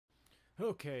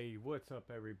Okay, what's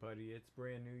up, everybody? It's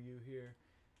brand new you here,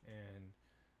 and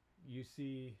you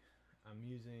see I'm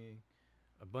using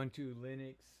Ubuntu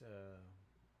Linux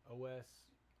OS.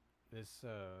 This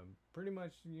pretty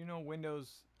much,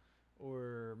 Windows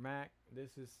or Mac.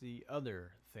 This is the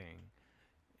other thing.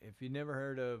 If you never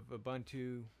heard of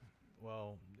Ubuntu,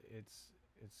 well, it's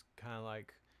kind of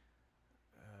like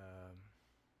um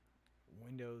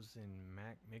Windows and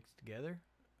Mac mixed together.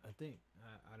 I think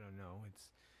I don't know. It's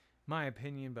my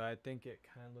opinion, but I think it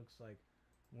kind of looks like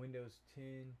Windows 10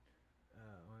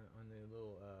 on the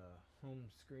little home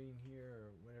screen here,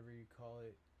 or whatever you call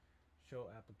it, show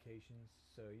applications.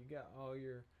 So you got all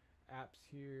your apps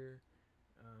here,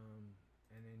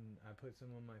 and then I put some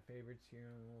of my favorites here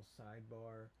on a little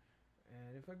sidebar.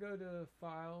 And if I go to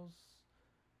files,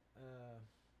 uh,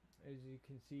 as you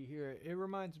can see here, it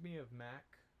reminds me of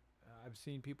Mac. I've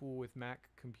seen people with Mac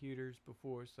computers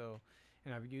before, so,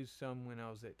 and I've used some when I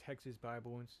was at Texas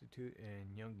Bible Institute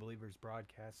and Young Believers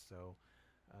Broadcast. So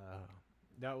uh,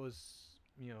 that was,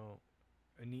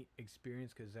 a neat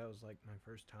experience because that was like my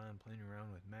first time playing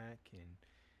around with Mac, and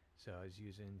so I was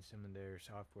using some of their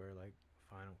software like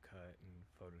Final Cut and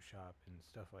Photoshop and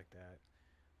stuff like that.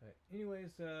 But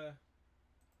anyways, I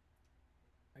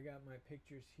got my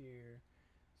pictures here.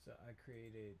 So I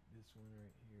created this one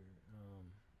right here.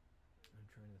 I'm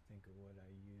trying to think of what I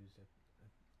used.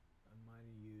 I might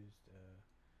have used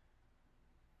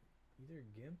either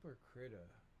GIMP or Krita.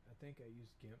 I think I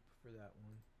used GIMP for that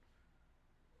one.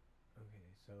 Okay,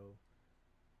 so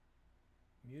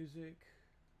music.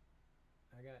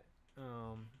 I got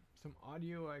some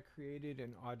audio I created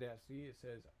in Audacity. It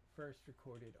says first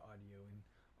recorded audio in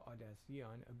Audacity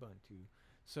on Ubuntu.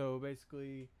 So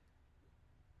basically,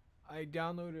 I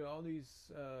downloaded all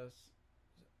these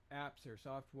apps or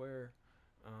software,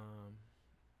 um,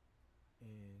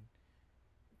 and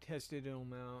tested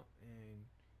them out. And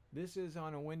this is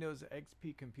on a Windows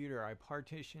XP computer. I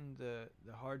partitioned the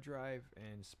hard drive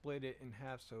and split it in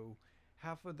half. So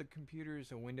half of the computer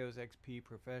is a Windows XP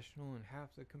Professional, and half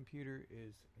the computer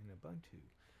is in Ubuntu.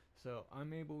 So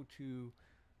I'm able to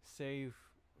save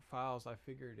files. I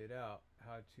figured it out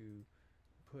how to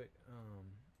put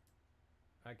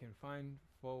I can find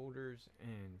folders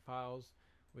and files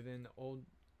within the old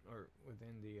or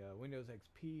within the Windows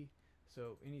XP.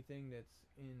 So anything that's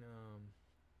in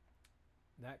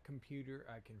that computer,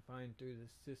 I can find through the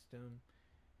system,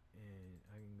 and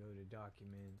I can go to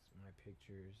documents, my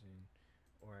pictures, and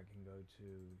or I can go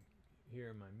to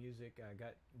here my music. I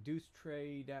got Deuce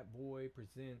Trey, Dat Boy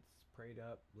presents Prayed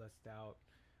Up, Blessed Out,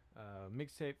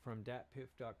 mixtape from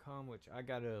datpiff.com, which I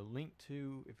got a link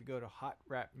to if you go to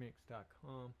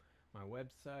hotrapmix.com, my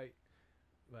website.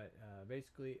 But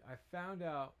basically, I found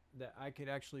out that I could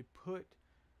actually put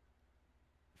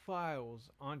files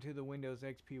onto the Windows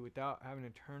XP without having to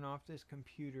turn off this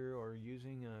computer or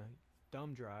using a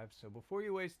thumb drive. So before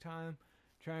you waste time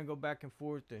trying to go back and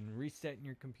forth and resetting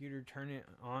your computer, turn it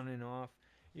on and off,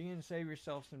 you can save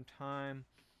yourself some time.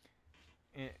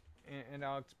 And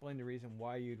I'll explain the reason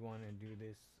why you'd want to do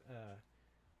this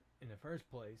in the first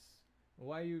place.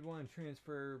 Why you'd want to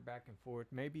transfer back and forth.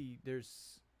 Maybe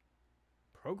there's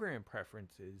program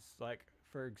preferences. Like,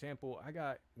 for example, I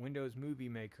got Windows Movie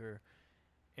Maker,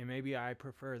 and maybe I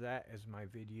prefer that as my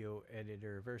video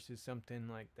editor versus something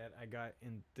like that I got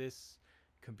in this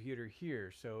computer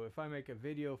here. So if I make a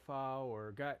video file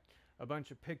or got a bunch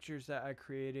of pictures that I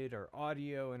created or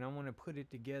audio and I want to put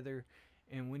it together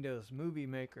in Windows Movie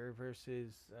Maker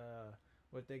versus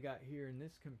what they got here in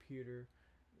this computer,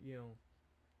 you know,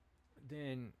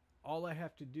 then all I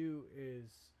have to do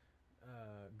is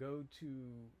go to,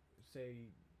 say,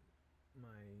 my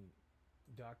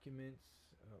documents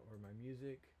or my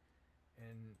music,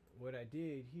 and what I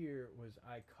did here was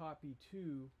I copy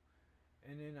to,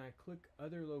 and then I click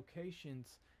other locations,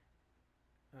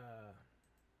 uh,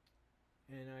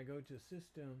 and I go to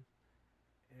system,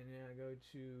 and then I go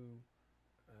to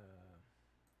uh,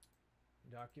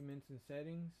 documents and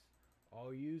settings,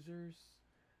 all users,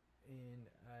 and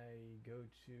I go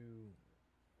to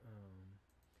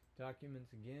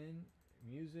documents again,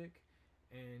 music,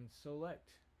 and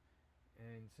select.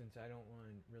 And since I don't want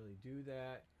to really do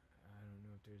that, I don't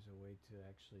know if there's a way to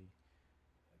actually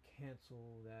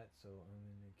cancel that. So I'm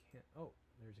going to oh,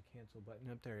 there's a cancel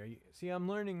button up there. See, I'm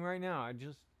learning right now. I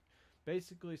just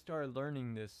basically started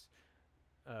learning this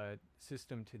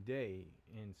system today.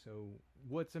 And so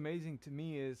what's amazing to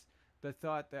me is the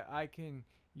thought that I can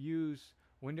use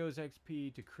Windows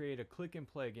XP to create a click and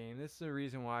play game. This is the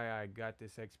reason why I got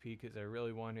this XP, because I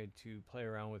really wanted to play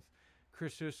around with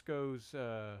Chris Sisko's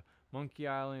Monkey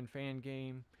Island fan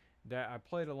game. that I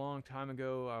played a long time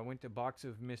ago. I went to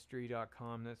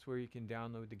boxofmystery.com. That's where you can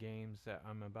download the games that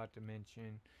I'm about to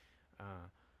mention. Uh,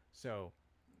 so,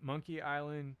 Monkey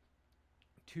Island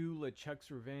 2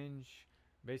 LeChuck's Revenge,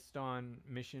 based on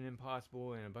Mission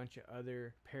Impossible and a bunch of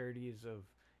other parodies of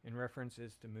and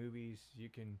references to movies. You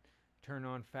can turn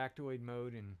on factoid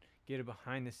mode and get a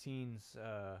behind the scenes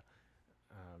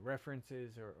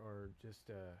references or just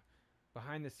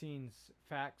behind the scenes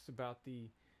facts about the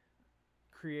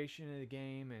creation of the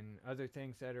game and other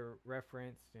things that are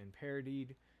referenced and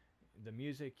parodied. The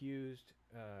music used.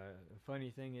 The funny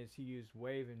thing is, he used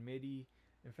Wave and MIDI.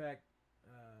 In fact,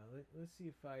 let's see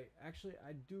if I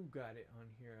do got it on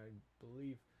here. I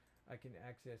believe I can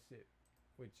access it,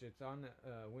 which it's on the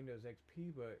Windows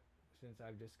XP, but since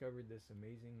I've discovered this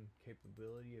amazing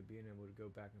capability of being able to go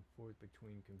back and forth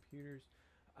between computers,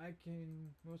 I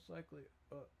can most likely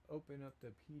open up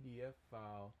the PDF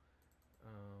file.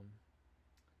 Um,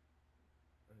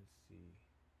 let's see,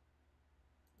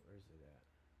 where's it at?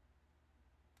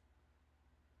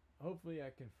 Hopefully,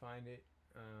 I can find it.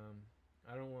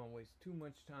 I don't want to waste too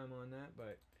much time on that,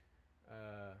 but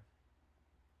uh,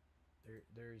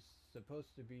 there's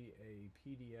supposed to be a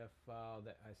PDF file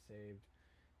that I saved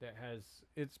that has.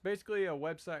 It's basically a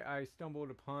website I stumbled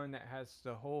upon that has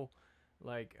the whole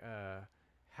like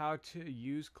how to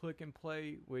use click and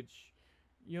play, which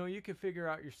you can figure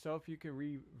out yourself. You can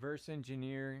reverse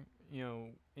engineer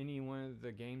any one of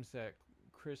the games that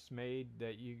Chris made.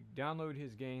 That you download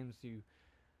his games, you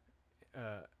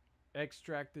uh,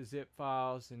 extract the zip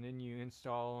files, and then you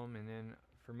install them. And then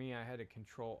for me, I had to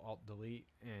Control Alt Delete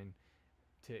and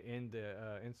to end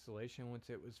the installation once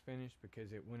it was finished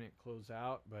because it wouldn't close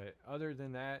out. But other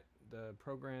than that, the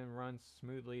program runs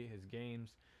smoothly. His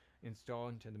games install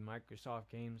into the Microsoft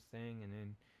Games thing, and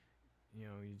then you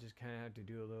just kind of have to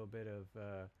do a little bit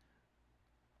of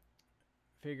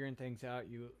figuring things out.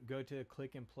 You go to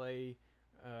click and play,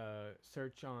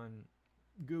 search on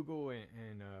Google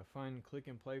and find click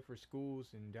and play for schools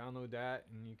and download that,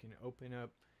 and you can open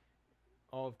up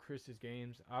all of Chris's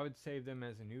games. I would save them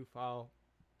as a new file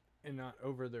and not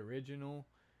over the original,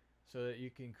 so that you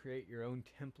can create your own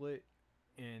template.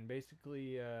 And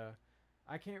basically,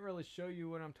 I can't really show you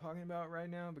what I'm talking about right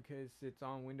now because it's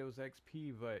on Windows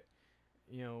XP, but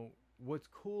what's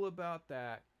cool about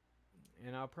that,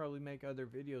 and I'll probably make other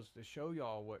videos to show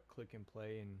y'all what click and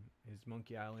play and his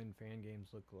Monkey Island fan games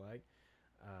look like.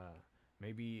 Uh,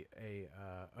 Maybe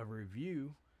a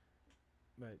review,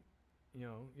 but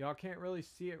y'all can't really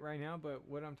see it right now. But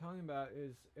what I'm talking about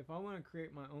is, if I want to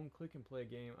create my own click and play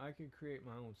game, I could create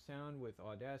my own sound with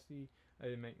Audacity. I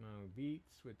can make my own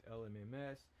beats with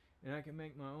LMMS, and I can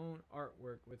make my own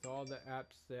artwork with all the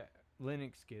apps that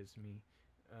Linux gives me,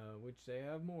 which they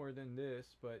have more than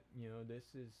this, but this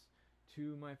is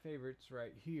two of my favorites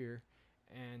right here.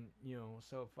 And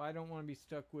so if I don't want to be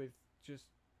stuck with just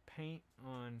Paint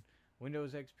on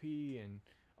Windows XP and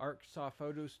Arcsoft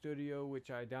Photo Studio, which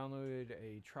I downloaded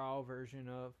a trial version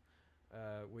of,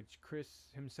 which Chris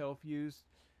himself used,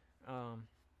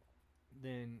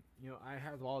 then I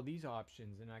have all these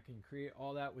options, and I can create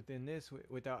all that within this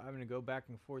without having to go back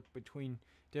and forth between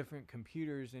different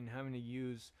computers and having to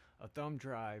use a thumb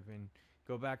drive and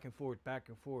go back and forth, back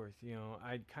and forth.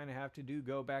 I kind of have to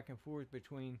go back and forth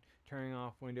between turning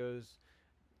off Windows,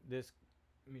 this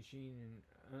machine, and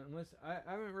unless I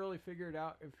haven't really figured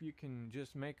out if you can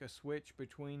just make a switch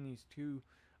between these two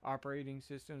operating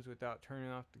systems without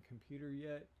turning off the computer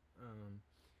yet.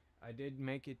 I did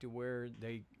make it to where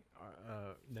they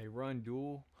run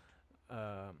dual,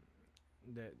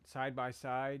 that side by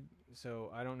side,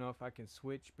 so I don't know if I can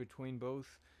switch between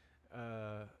both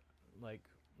uh, like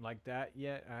like that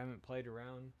yet. I haven't played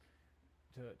around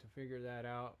to figure that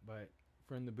out, but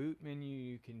from the boot menu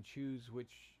you can choose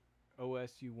which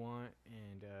OS you want,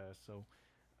 and so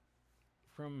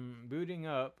from booting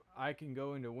up I can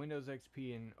go into Windows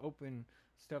XP and open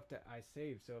stuff that I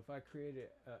saved. So if I created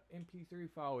an MP3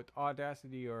 file with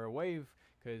Audacity or a WAV,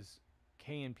 because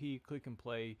KNP Click and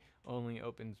Play only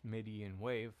opens MIDI and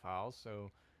WAV files,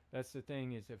 so that's the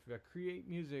thing, is if I create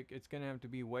music it's gonna have to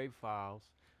be WAV files.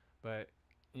 But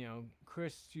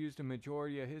Chris used a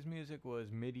majority of his music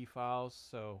was MIDI files,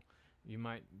 so you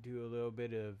might do a little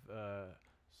bit of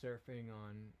surfing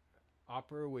on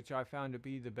Opera, which I found to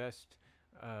be the best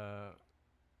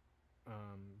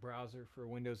browser for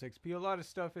Windows XP. A lot of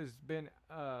stuff has been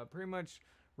pretty much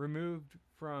removed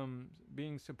from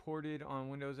being supported on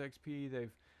Windows XP.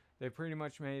 They've pretty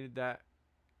much made that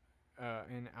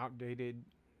an outdated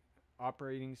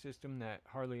operating system that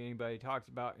hardly anybody talks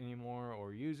about anymore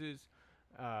or uses.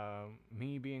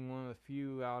 Me being one of the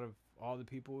few out of all the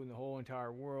people in the whole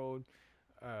entire world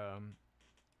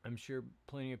I'm sure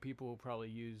plenty of people will probably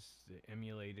use the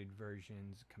emulated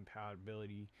versions,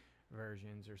 compatibility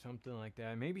versions, or something like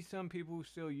that. Maybe some people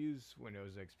still use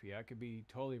Windows XP. I could be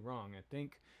totally wrong. I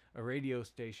think a radio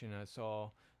station I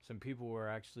saw, some people were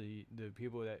actually, the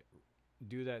people that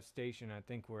do that station, I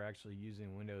think were actually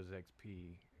using Windows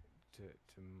XP.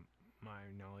 To my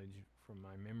knowledge, from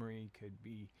my memory, could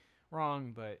be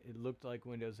wrong, but it looked like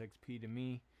Windows XP to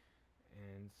me.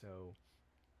 And so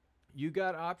you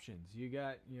got options. You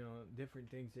got, different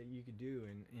things that you could do.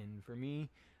 And for me,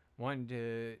 wanting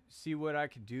to see what I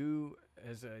could do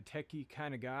as a techie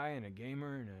kind of guy and a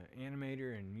gamer and an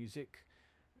animator and music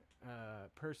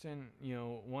person,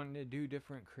 wanting to do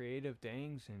different creative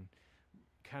things and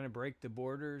kind of break the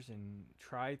borders and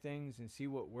try things and see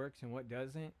what works and what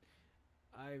doesn't.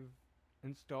 I've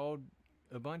installed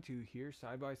Ubuntu here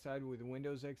side by side with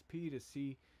Windows XP to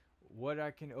see what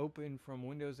I can open from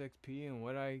Windows XP and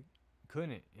what I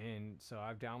couldn't. And so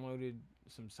I've downloaded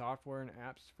some software and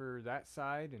apps for that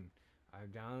side, and I've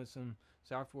downloaded some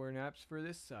software and apps for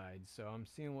this side. So I'm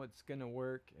seeing what's gonna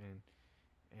work and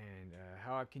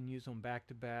how I can use them back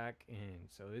to back. And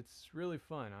so it's really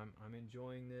fun. I'm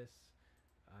enjoying this.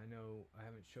 I know I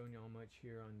haven't shown y'all much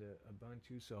here on the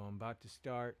Ubuntu, so I'm about to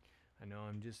start. I know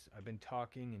I've been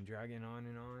talking and dragging on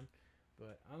and on,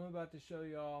 but I'm about to show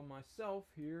y'all myself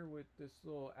here with this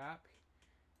little app.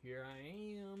 Here I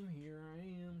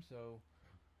am. So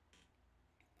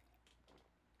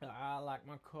I like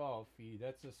my coffee.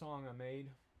 That's a song I made.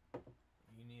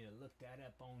 You need to look that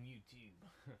up on YouTube.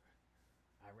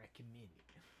 I recommend it.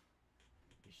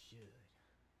 You should.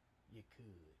 You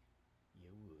could.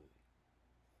 You would.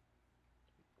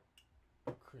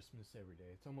 Christmas every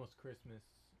day. It's almost Christmas.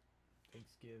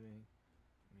 Thanksgiving.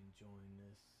 I'm enjoying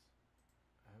this.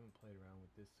 I haven't played around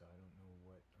with this, so I don't know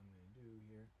what I'm going to do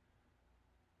here.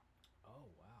 Oh,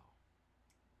 wow.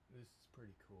 This is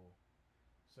pretty cool.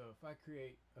 So if I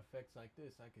create effects like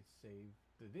this, I could save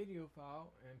the video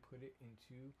file and put it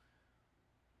into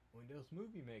Windows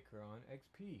Movie Maker on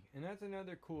XP. And that's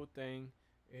another cool thing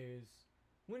is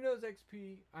Windows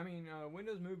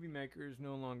Movie Maker is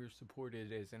no longer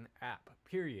supported as an app,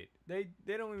 period. They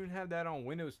don't even have that on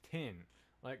Windows 10.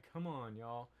 Like, come on,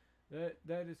 y'all.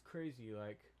 That is crazy.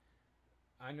 Like,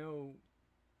 I know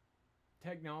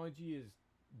technology is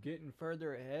getting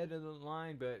further ahead of the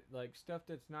line, but like stuff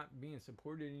that's not being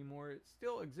supported anymore, it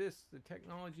still exists. The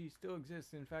technology still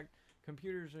exists. In fact,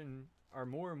 computers are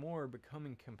more and more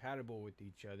becoming compatible with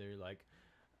each other. Like,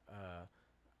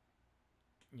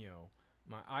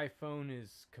 my iPhone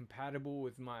is compatible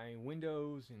with my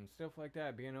Windows and stuff like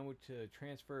that. Being able to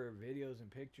transfer videos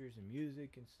and pictures and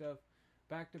music and stuff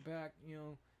back to back,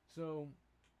 So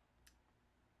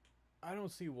I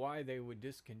don't see why they would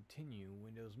discontinue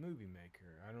Windows Movie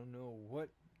Maker. I don't know what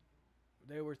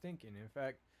they were thinking. In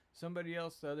fact, somebody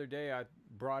else the other day, I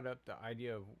brought up the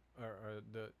idea of,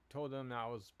 told them that I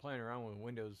was playing around with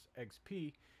Windows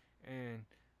XP, and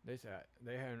they said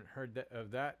they hadn't heard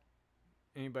of that.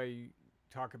 Anybody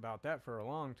talk about that for a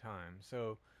long time.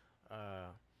 So,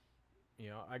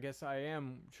 I guess I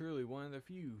am truly one of the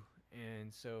few.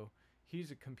 And so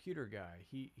he's a computer guy.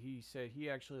 He said he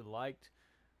actually liked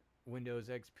Windows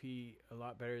XP a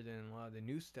lot better than a lot of the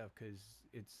new stuff because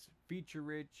it's feature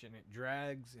rich and it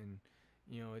drags and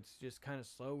it's just kind of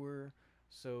slower.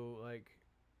 So like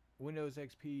Windows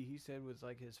XP, he said was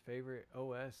like his favorite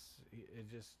OS. It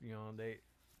just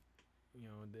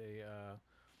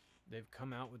they've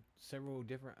come out with several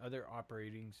different other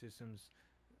operating systems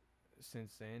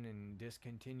since then and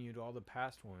discontinued all the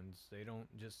past ones. They don't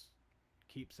just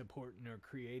keep supporting or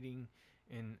creating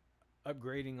and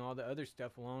upgrading all the other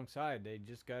stuff alongside. They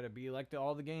just got to be like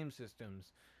all the game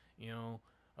systems.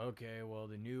 Okay, well,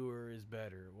 the newer is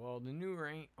better. Well, the newer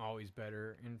ain't always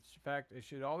better. In fact, it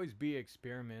should always be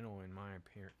experimental, in my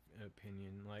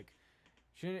opinion. Like,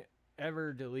 shouldn't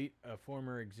ever delete a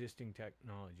former existing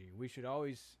technology. We should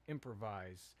always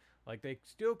improvise. Like, they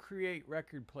still create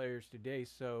record players today,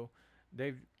 so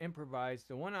they've improvised.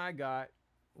 The one I got,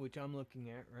 which I'm looking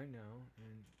at right now,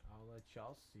 and I'll let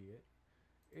y'all see it.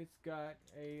 It's got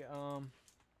a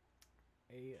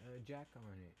jack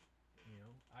on it.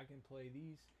 I can play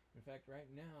these. In fact, right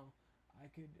now,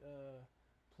 I could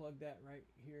plug that right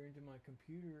here into my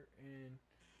computer. And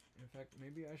in fact,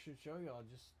 maybe I should show y'all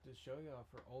just to show y'all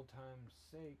for old time's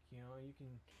sake. You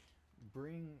can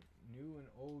bring new and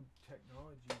old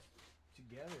technologies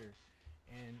together.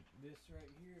 And this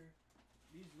right here,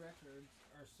 these records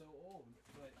are so old,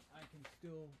 but I can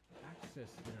still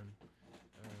access them.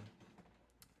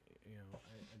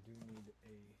 I do need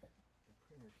a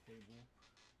printer cable,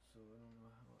 so I don't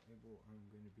know how able I'm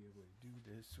going to be able to do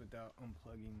this without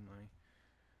unplugging my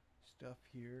stuff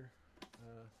here.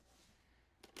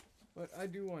 But I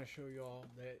do want to show y'all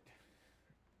that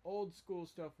old school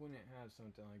stuff wouldn't have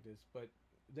something like this, but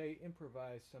they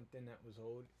improvised something that was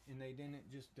old, and they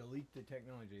didn't just delete the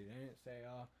technology. They didn't say,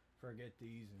 "Oh, forget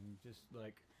these," and just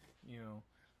like, you know,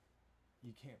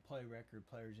 you can't play record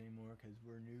players anymore because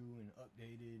we're new and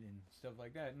updated and stuff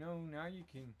like that. No, now you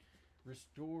can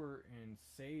restore and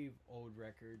save old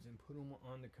records and put them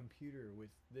on the computer with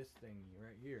this thing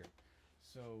right here.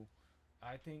 So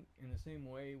I think in the same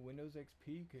way, Windows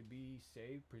XP could be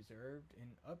saved, preserved,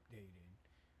 and updated.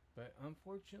 But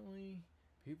unfortunately,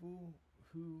 people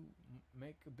who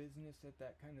make a business at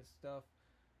that kind of stuff,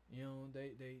 you know,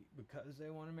 they because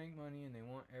they want to make money and they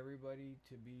want everybody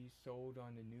to be sold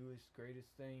on the newest, greatest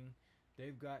thing,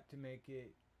 they've got to make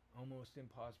it almost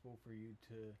impossible for you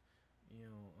to, you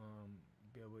know,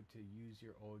 be able to use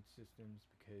your old systems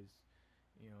because,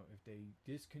 you know, if they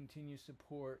discontinue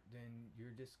support, then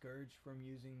you're discouraged from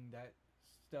using that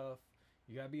stuff.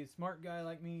 You gotta be a smart guy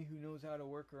like me who knows how to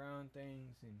work around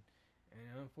things, and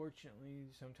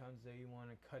unfortunately, sometimes they want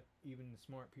to cut even the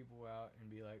smart people out and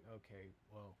be like, okay,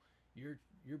 well, you're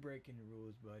breaking the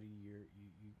rules, buddy.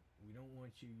 We don't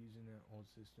want you using that old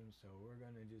system, so we're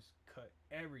gonna just cut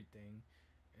everything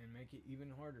and make it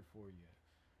even harder for you.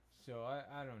 So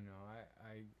I don't know.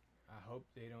 I hope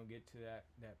they don't get to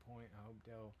that point. I hope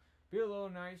they'll be a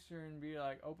little nicer and be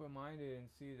like open minded and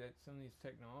see that some of these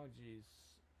technologies,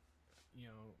 you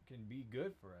know, can be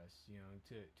good for us, you know,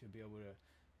 to be able to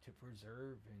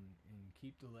preserve and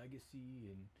keep the legacy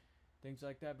and things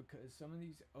like that, because some of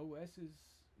these OSs,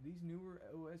 these newer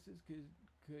OSs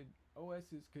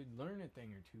could learn a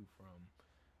thing or two from,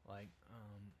 like,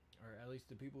 or at least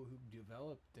the people who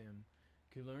developed them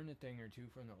could learn a thing or two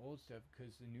from the old stuff,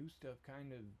 because the new stuff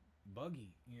kind of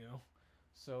buggy, you know.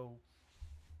 So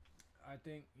I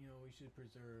think, you know, we should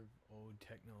preserve old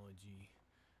technology,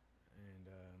 and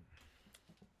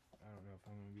I don't know if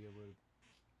I'm gonna be able to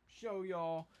show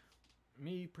y'all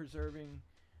me preserving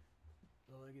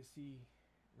the legacy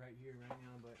right here right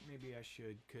now, but maybe I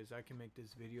should, because I can make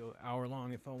this video hour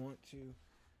long if I want to.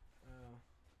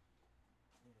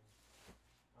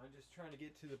 I'm just trying to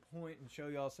get to the point and show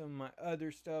y'all some of my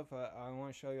other stuff. I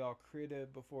want to show y'all Krita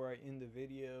before I end the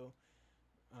video.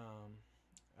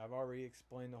 I've already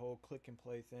explained the whole click and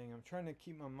play thing. I'm trying to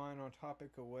keep my mind on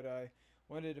topic of what I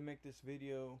wanted to make this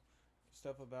video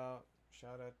stuff about.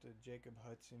 Shout out to Jacob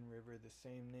Hudson River, the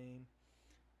same name.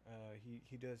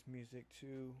 He does music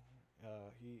too.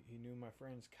 He knew my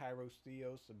friends Kairos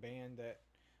Theos, a band that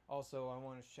also I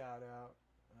want to shout out.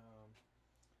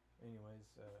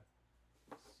 Anyways,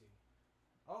 let's see.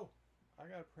 Oh, I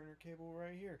got a printer cable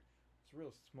right here. It's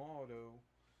real small though.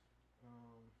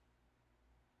 And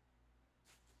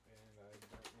I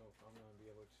don't know if I'm gonna be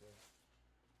able to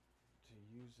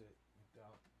use it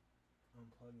without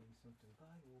unplugging something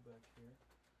valuable back here.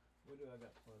 What do I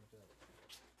got plugged up?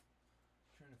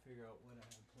 Trying to figure out what I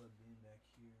have plugged in back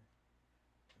here.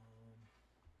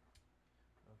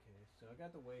 Okay, so I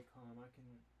got the Wacom. I can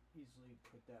easily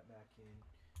put that back in.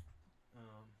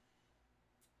 Okay.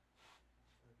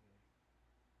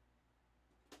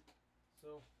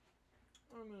 So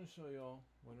I'm gonna show y'all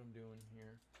what I'm doing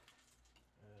here.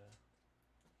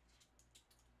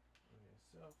 Okay,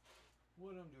 so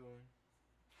what I'm doing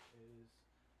is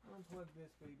unplug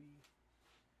this baby.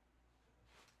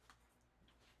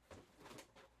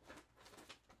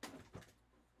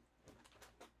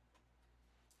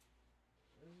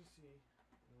 As you see,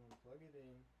 I'm gonna plug it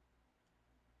in,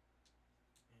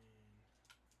 and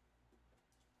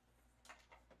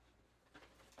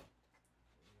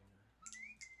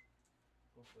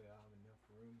hopefully I'll have enough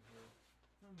room here.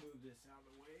 I'll move this out of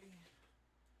the way,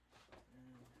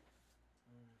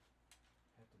 and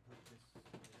have to put this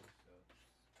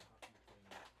coffee thing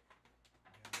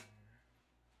down there.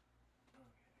 Okay.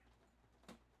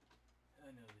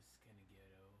 I know this is kind of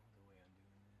ghetto the way I'm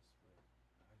doing this, but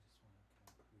I just want to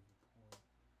kind of prove a point.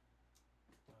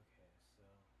 Okay, so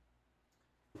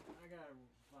I got a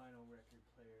vinyl record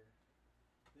player.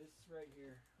 This right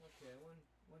here. Okay, one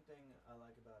thing I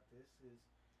like about this is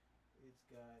it's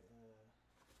got wait,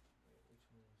 which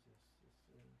one is this?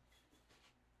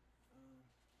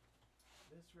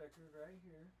 This record right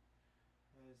here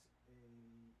has a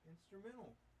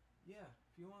instrumental. Yeah,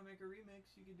 if you want to make a remix,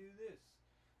 you can do this.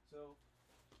 So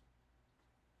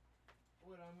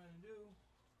what I'm going to do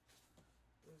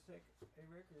is take a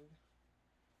record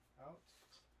out.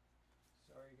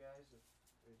 Sorry guys if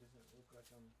it doesn't look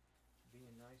like I'm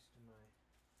being nice to my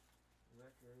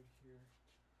record here,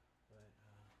 but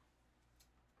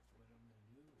what I'm going to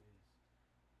do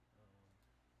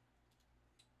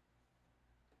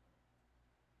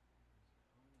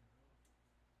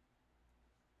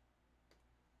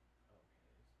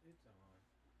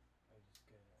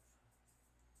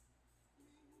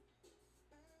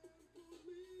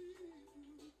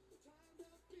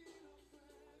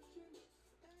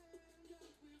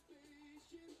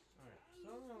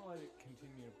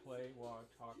continue to play while I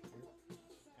talk here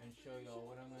and show y'all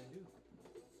what I'm going to do.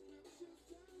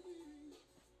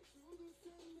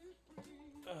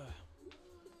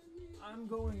 I'm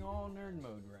going all nerd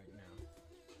mode right now.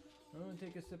 I'm going to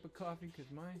take a sip of coffee because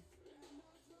my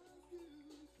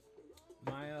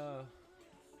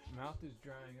mouth is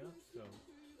drying up, so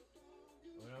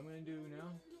what I'm going to do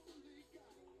now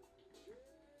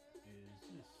is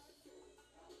this.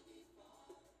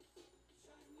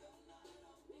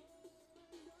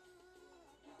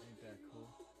 Ain't that cool?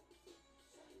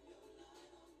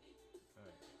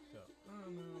 Alright, so I'm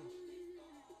going to move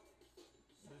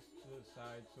this to the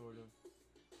side, sort of.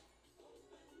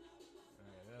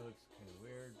 Alright, that looks kind of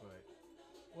weird, but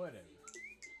whatever.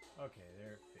 Okay,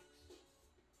 there it fixed.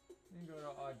 Then go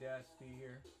to Audacity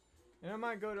here. And I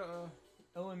might go to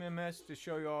LMMS to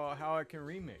show y'all how I can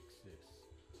remix this.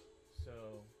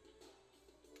 So,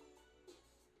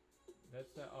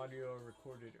 that's the audio I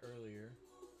recorded earlier.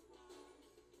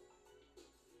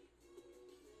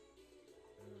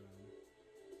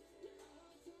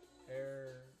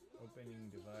 Air opening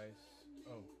device.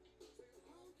 Oh.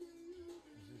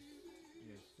 Is this?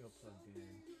 Yeah, it's still plugged in.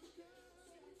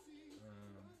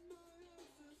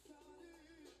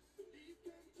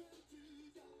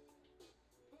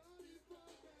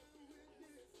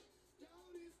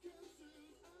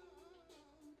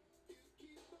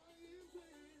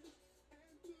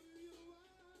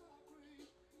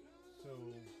 So,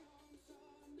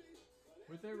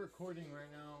 with their recording right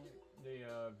now, the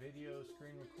video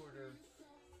screen recorder,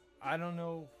 I don't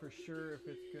know for sure if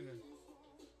it's gonna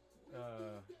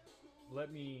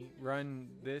let me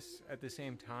run this at the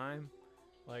same time,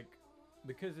 like,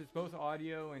 because it's both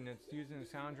audio and it's using a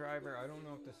sound driver. I don't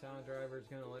know if the sound driver is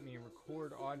gonna let me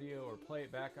record audio or play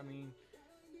it back, I mean,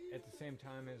 at the same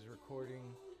time as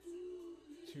recording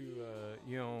to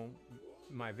you know,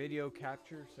 my video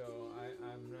capture. So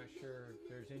I'm not sure if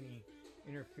there's any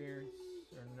interference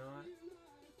or not.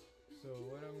 So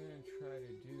what I'm going to try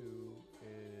to do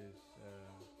is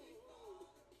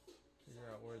figure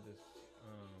out where this,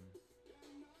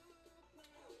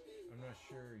 I'm not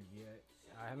sure yet.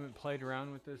 I haven't played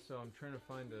around with this, so I'm trying to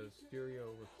find a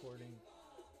stereo recording.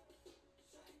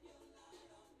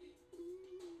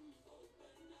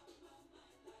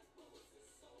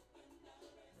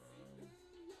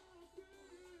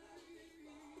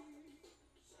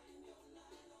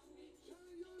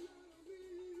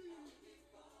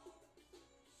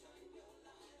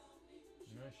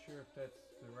 I'm not sure if that's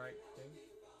the right thing.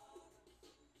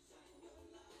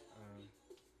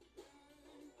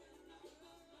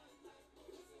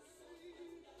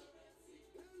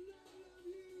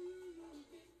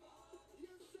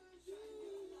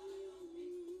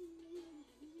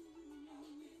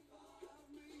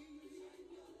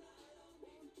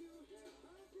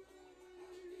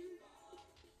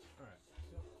 Alright,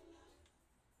 so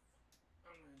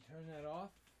I'm going to turn that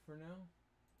off for now.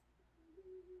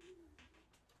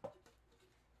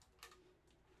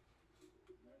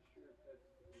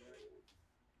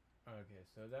 Okay,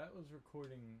 so that was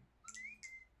recording,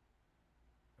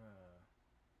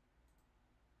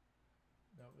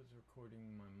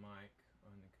 my mic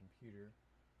on the computer.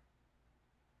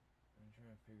 I'm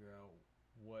trying to figure out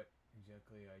what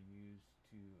exactly I used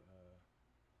to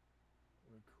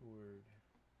record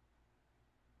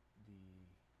the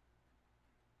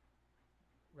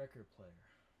record player.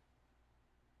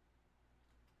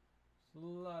 There's a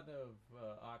lot of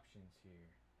options here.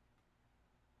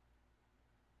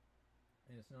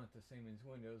 And it's not the same as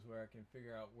Windows, where I can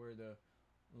figure out where the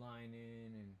line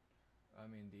in and I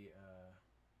mean the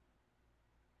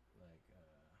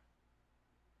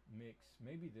mix.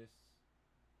 Maybe this.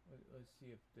 Let's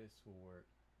see if this will work.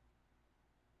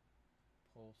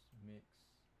 Pulse mix.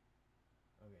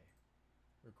 Okay.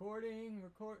 Recording.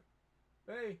 Record.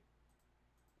 Hey.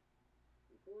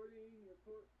 Recording.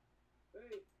 Record.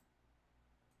 Hey.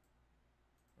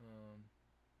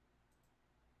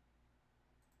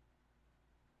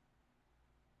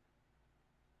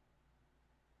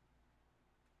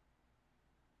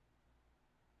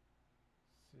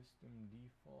 System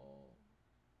default.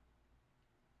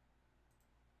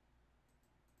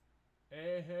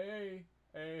 Hey, hey,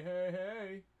 hey, hey,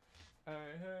 hey, hey, hey,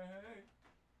 hey,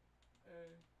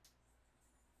 hey.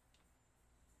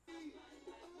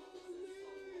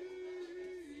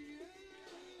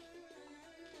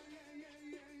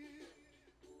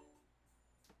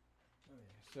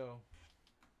 Okay, so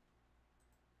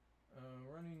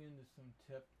running into some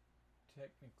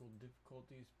technical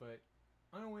difficulties, but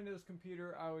on a Windows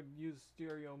computer, I would use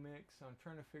stereo mix. I'm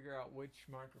trying to figure out which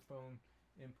microphone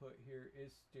input here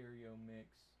is stereo mix.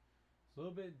 It's a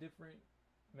little bit different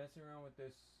messing around with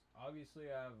this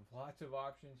obviously I have lots of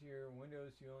options here.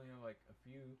 Windows, you only have like a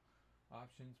few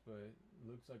options, but it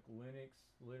looks like Linux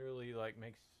literally like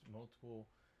makes multiple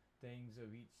things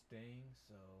of each thing.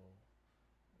 So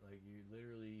like you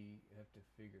literally have to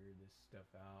figure this stuff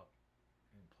out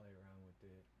and play around with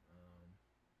it.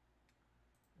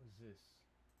 What's this?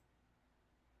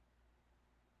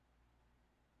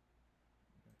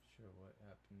 Not sure what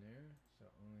happened there. So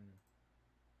I'm gonna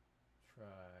try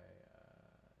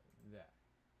that.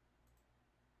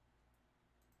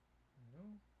 No.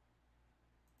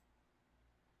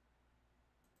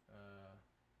 Uh,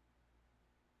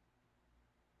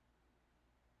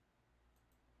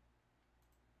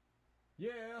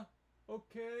 yeah.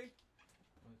 Okay.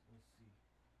 Let's see.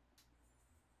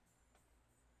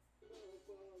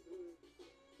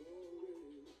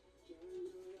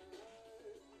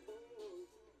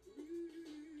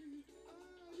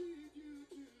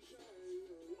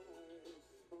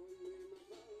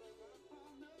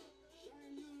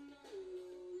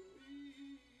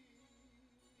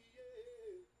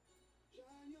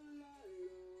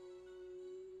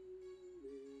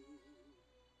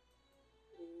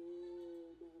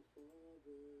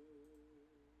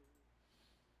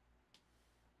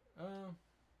 Um,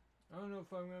 I don't know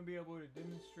if I'm gonna be able to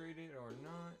demonstrate it or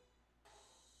not.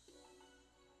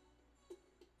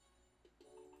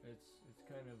 It's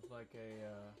kind of like a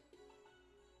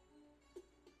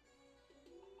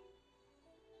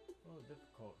little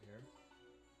difficult here.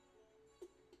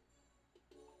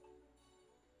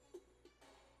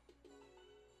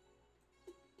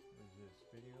 What is this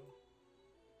video?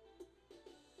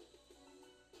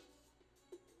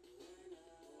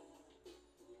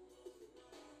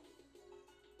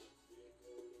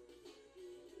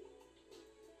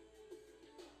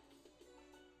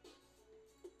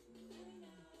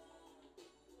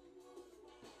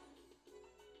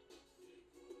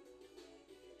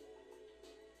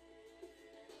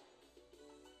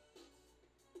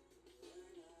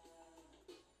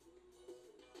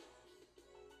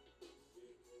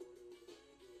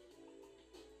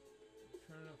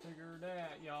 Trying to figure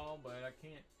that, y'all, but I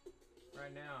can't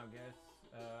right now, I guess.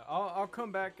 I'll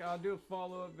come back. I'll do a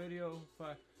follow-up video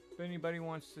if anybody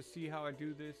wants to see how I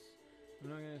do this. I'm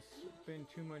not gonna spend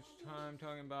too much time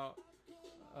talking about.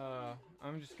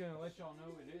 I'm just gonna let y'all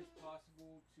know it is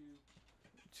possible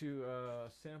to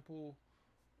sample,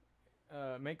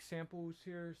 make samples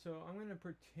here. So I'm gonna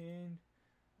pretend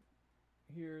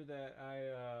here that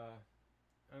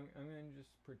I'm gonna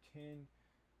just pretend.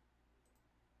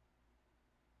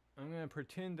 I'm gonna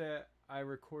pretend that I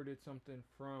recorded something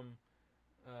from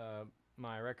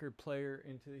my record player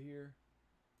into here.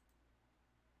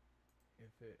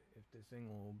 If this thing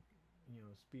will,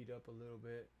 speed up a little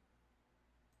bit.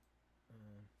 I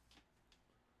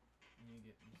need to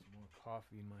get some more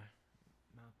coffee. My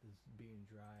mouth is being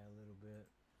dry a little bit.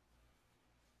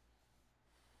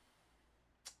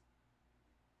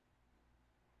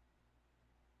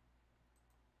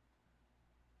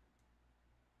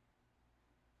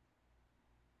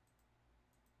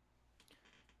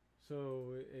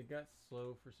 So it got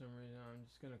slow for some reason. I'm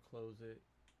just gonna close it.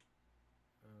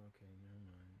 Okay, never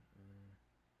mind.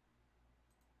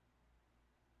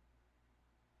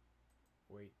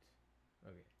 Wait.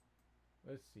 Okay.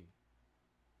 Let's see.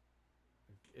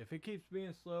 If it keeps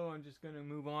being slow, I'm just gonna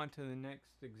move on to the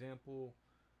next example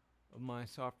of my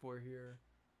software here.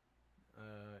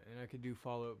 And I could do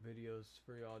follow-up videos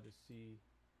for y'all to see.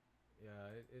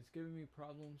 Yeah, it's giving me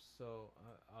problems, so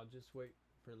I'll just wait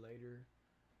for later.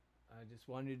 I just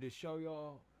wanted to show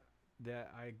y'all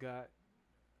that I got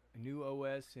a new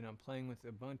OS and I'm playing with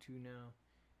Ubuntu now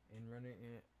and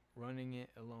running it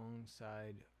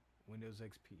alongside Windows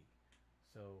XP.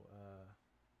 So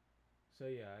so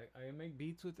yeah, I make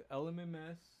beats with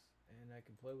LMMS and I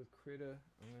can play with Krita.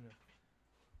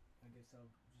 I guess I'll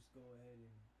just go ahead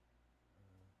and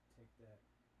take that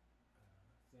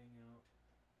thing out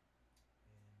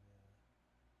and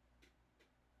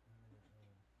I'm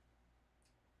gonna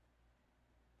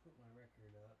put my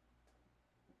record up.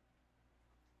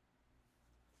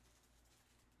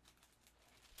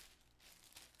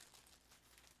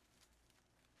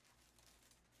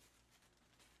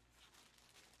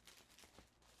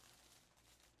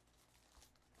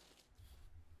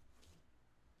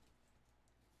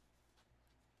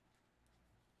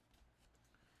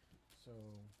 So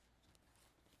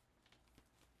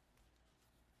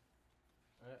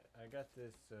I got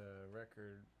this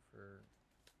record for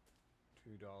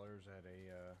 $2 at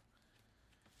a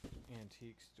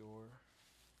antique store.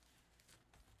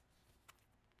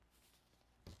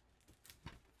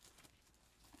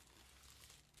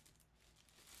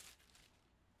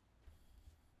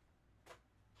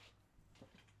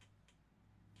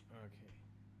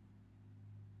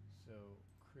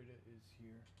 Krita is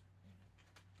here.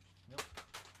 Nope.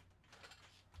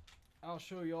 I'll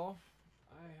show y'all.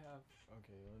 I have.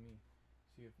 Okay, let me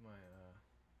see if my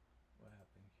what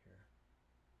happened here.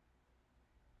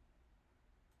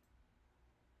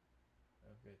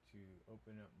 I've got to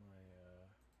open up my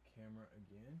camera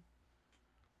again.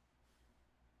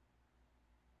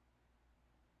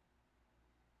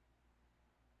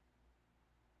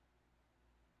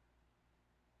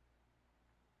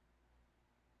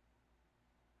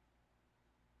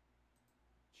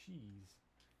 Cheese.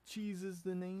 Cheese is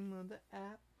the name of the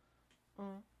app.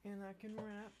 And I can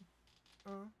rap.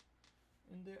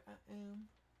 And there I am.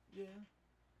 Yeah.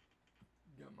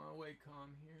 Got my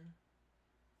Wacom here.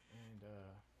 And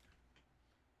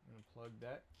I'm gonna plug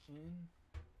that in.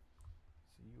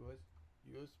 It's a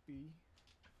USB.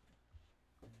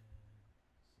 And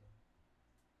so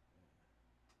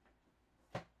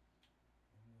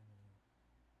I'm gonna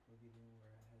plug it in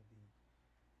where I had the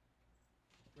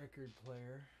record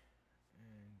player,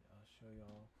 and I'll show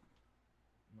y'all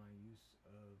my use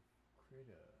of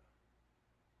Krita.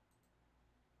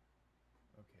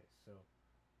 Okay, so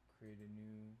create a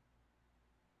new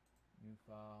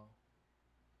file.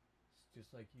 It's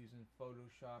just like using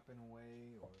Photoshop in a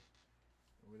way, or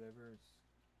whatever. It's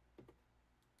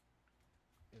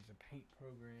a paint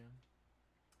program.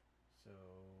 So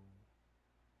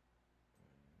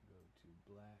I'm gonna go to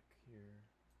black here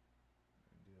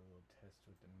and do a little test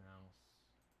with the mouse.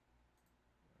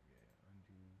 Okay,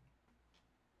 undo,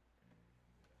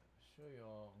 and show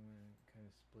y'all. I'm gonna kind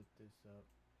of split this up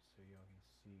so y'all can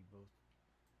see both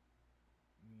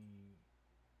me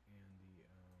and the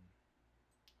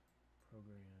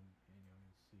program, and y'all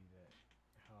can see that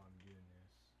how I'm doing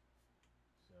this.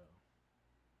 So I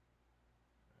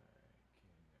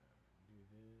can do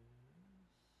this.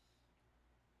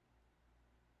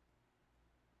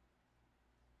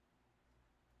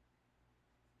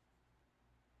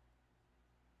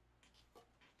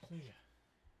 So yeah,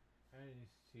 as you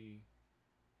see,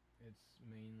 it's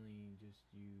mainly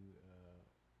just you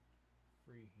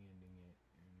freehanding it,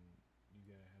 and you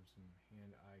gotta have some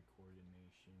hand-eye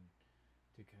coordination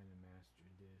to kind of master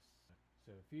this.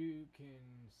 So if you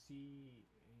can see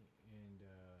and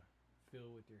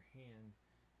feel with your hand,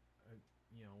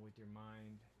 with your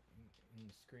mind in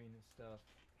the screen and stuff,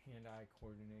 hand-eye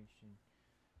coordination,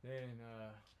 then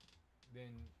a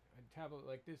tablet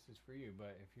like this is for you.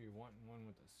 But if you're wanting one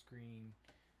with a screen,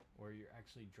 or you're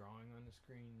actually drawing on the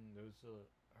screen, those are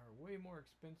way more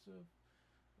expensive.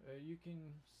 You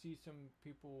can see some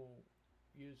people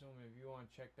use them. If you want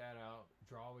to check that out,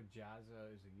 Draw with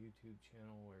Jazza is a YouTube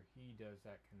channel where he does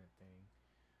that kind of thing.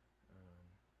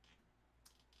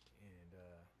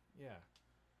 Yeah,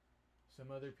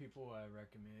 some other people I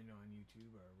recommend on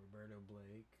YouTube are Roberto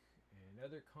Blake and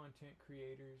other content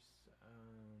creators.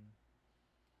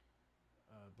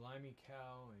 Blimey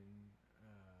Cow and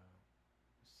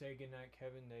Say Goodnight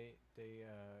Kevin, they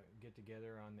get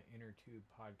together on the Inner Tube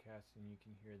podcast, and you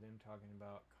can hear them talking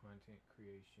about content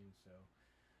creation. So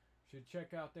should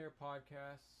check out their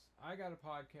podcasts. I got a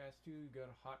podcast too. Go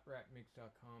to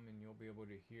hotrapmix.com and you'll be able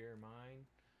to hear mine.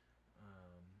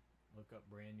 Look up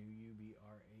Brand New You,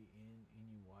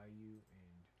 BRANNUYU,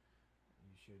 and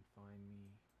you should find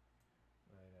me.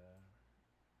 But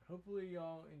hopefully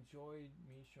y'all enjoyed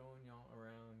me showing y'all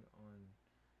around on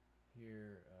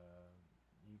here.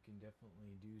 You can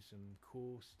definitely do some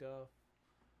cool stuff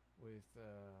with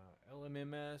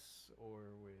LMMS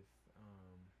or with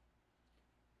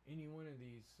any one of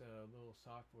these little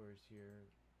softwares here.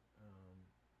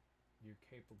 You're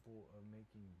capable of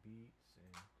making beats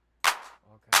and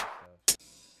all kinds of stuff.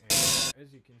 And as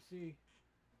you can see,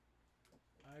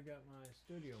 I got my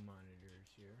studio monitors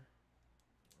here.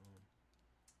 Let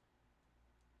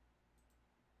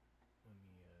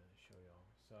me show y'all.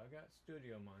 So I got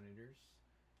studio monitors,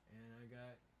 and I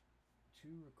got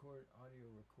two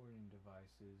audio recording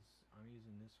devices. I'm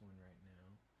using this one right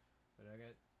now, but I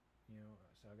got, so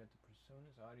I got the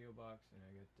PreSonus audio box, and I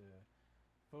got the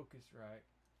Focusrite.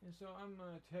 And so I'm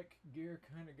a tech gear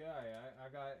kind of guy.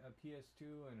 I got a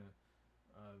PS2 and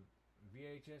a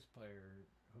VHS player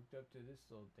hooked up to this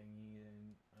little thingy,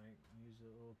 and I use a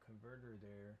little converter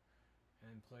there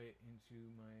and play it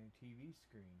into my TV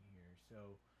screen here.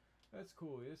 So that's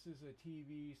cool. This is a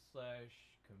TV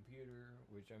 / computer,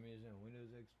 which I'm using a Windows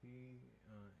XP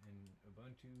and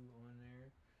Ubuntu on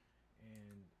there,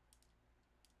 and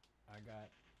I got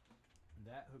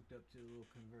that hooked up to a little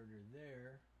converter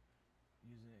there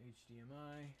using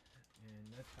HDMI, and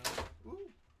that's how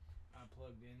I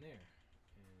plugged in there.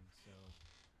 And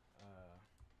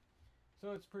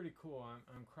so it's pretty cool.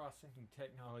 I'm crossing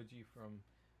technology from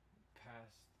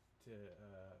past to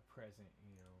present,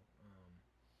 you know, and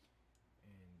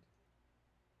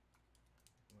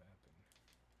what happened?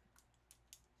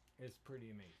 It's pretty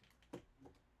amazing.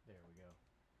 There we go.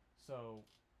 So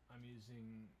I'm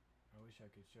using. I wish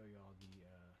I could show you all the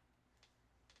um,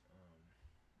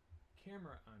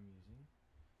 camera I'm using.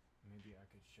 Maybe I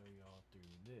could show you all through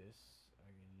this.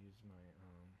 I can use my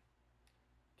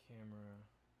camera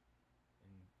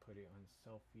and put it on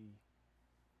selfie.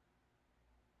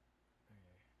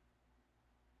 Okay.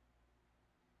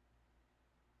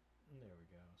 And there we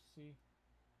go. See?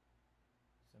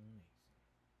 It's amazing.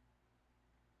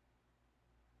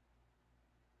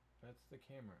 That's the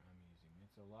camera I'm using.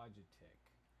 It's a Logitech.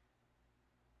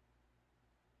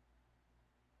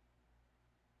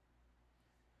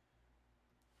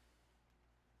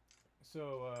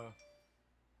 So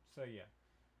yeah,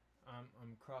 I'm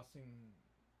crossing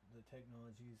the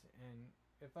technologies, and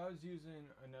if I was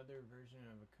using another version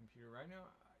of a computer right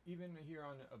now, even here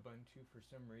on Ubuntu, for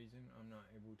some reason I'm not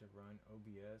able to run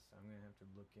OBS. I'm gonna have to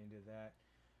look into that.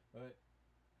 But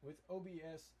with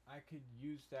OBS, I could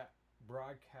use that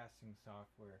broadcasting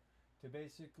software to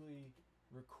basically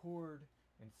record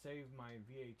and save my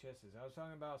VHSs. I was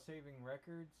talking about saving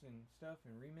records and stuff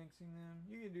and remixing them.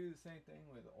 You can do the same thing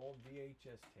with old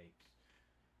VHS tapes.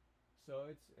 So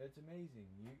it's amazing.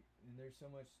 And there's so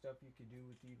much stuff you could do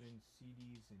with even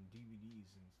CDs and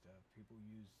DVDs and stuff. People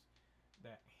use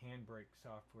that Handbrake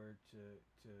software to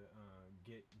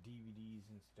get DVDs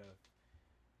and stuff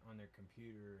on their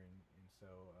computer, and so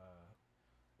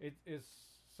it is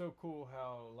so cool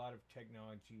how a lot of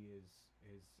technology is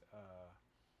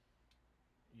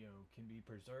you know, can be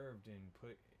preserved and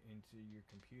put into your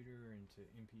computer into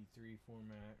MP3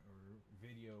 format or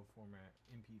video format,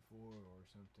 MP4 or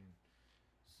something.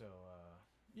 So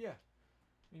yeah.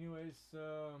 Anyways,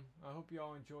 I hope you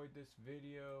all enjoyed this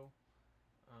video.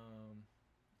 Um,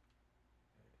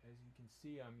 as you can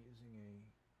see, I'm using a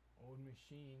old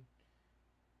machine,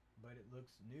 but it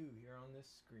looks new here on this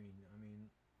screen. I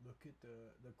mean, look at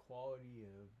the quality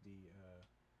of the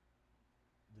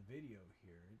video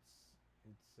here.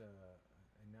 It's a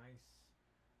nice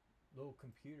little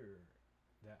computer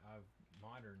that I've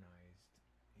modernized,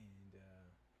 and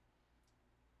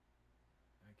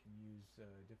I can use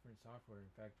different software.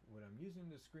 In fact, what I'm using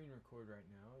to screen record right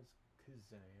now is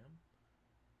Kazam,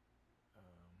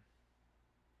 um,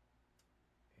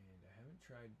 and I haven't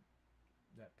tried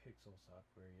that Pixel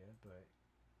software yet, but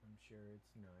I'm sure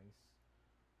it's nice.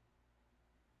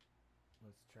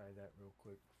 Let's try that real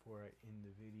quick before I end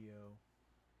the video.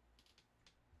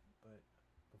 But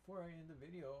before I end the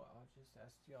video, I'll just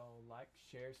ask y'all like,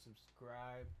 share,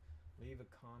 subscribe, leave a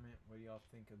comment. What do y'all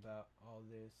think about all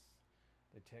this?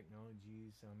 The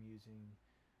technologies I'm using,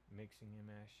 mixing and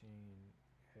mashing, and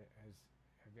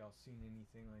have y'all seen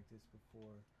anything like this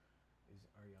before?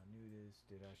 Are y'all new to this?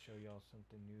 Did I show y'all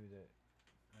something new that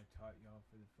I taught y'all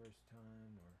for the first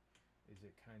time, or is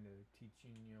it kind of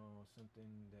teaching y'all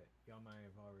something that y'all might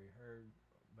have already heard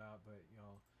about, but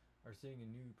y'all are seeing a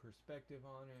new perspective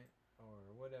on it,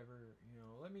 or whatever? You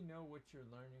know, let me know what you're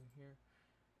learning here,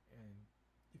 and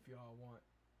if y'all want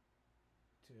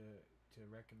to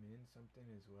recommend something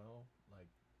as well, like,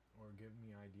 or give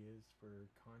me ideas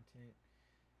for content.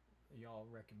 Y'all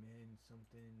recommend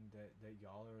something that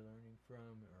y'all are learning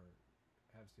from, or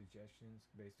have suggestions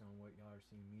based on what y'all are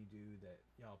seeing me do, that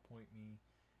y'all point me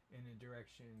in a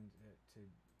direction to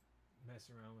mess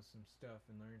around with some stuff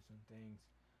and learn some things.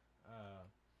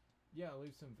 Yeah,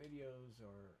 leave some videos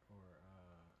or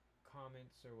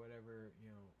comments or whatever, you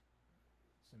know,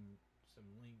 some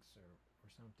links or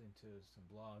something to some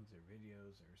blogs or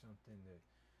videos or something to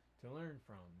learn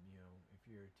from. You know, if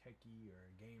you're a techie or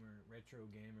a gamer, retro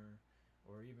gamer,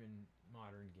 or even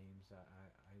modern games,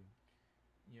 I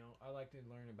you know, I like to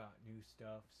learn about new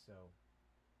stuff. So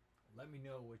let me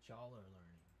know what y'all are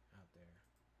learning out there.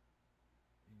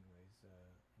 Anyways,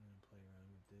 I'm gonna play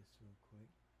around with this real quick.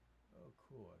 Oh,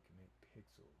 cool! I can make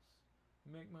pixels.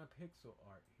 Make my pixel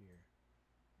art here.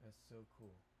 That's so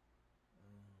cool.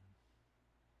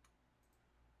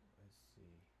 Let's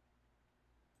see.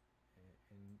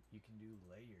 And you can do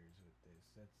layers with this.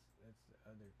 That's the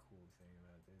other cool thing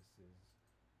about this is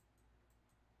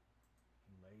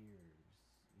layers.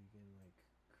 You can like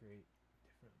create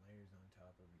different layers on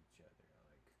top of each other.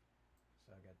 Like,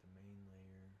 so I got the main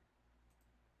layer,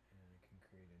 and I can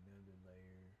create another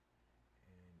layer,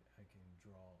 and I can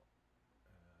draw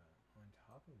on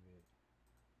top of it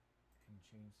and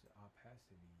change the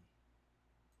opacity.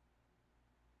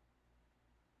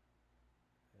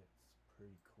 That's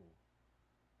pretty cool.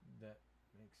 That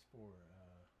makes for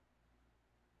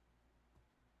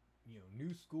you know,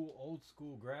 new school, old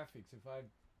school graphics. If I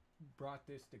brought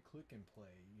this to click and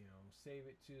play. You know, save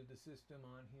it to the system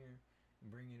on here and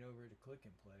bring it over to click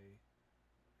and play.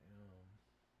 Um,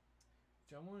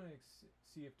 so I want to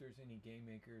see if there's any game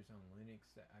makers on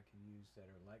Linux that I can use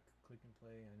that are like click and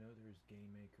play. I know there's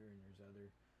Game Maker and there's other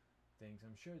things.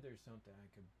 I'm sure there's something I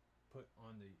could put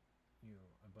on the,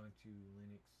 Ubuntu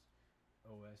Linux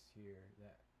OS here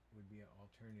that would be an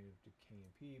alternative to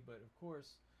KMP. But of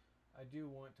course, I do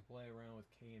want to play around with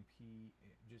KMP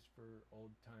just for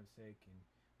old time's sake, and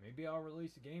maybe I'll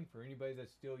release a game for anybody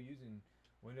that's still using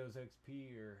Windows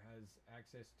XP or has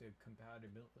access to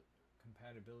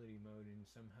compatibility mode and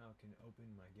somehow can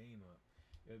open my game up.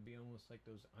 It would be almost like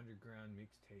those underground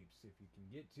mixtapes. If you can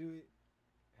get to it,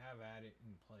 have at it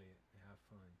and play it and have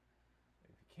fun.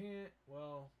 If you can't,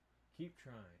 well, keep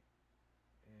trying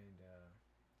and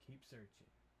keep searching.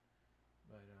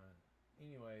 But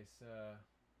anyways,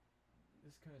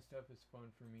 this kind of stuff is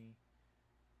fun for me.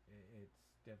 It's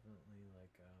definitely like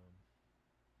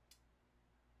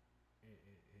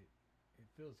it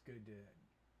feels good to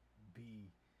be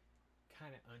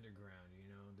kind of underground.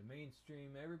 The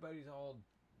mainstream, everybody's all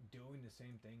doing the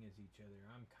same thing as each other.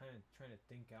 I'm kind of trying to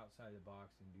think outside the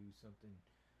box and do something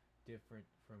different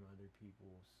from other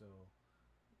people. So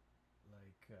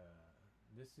like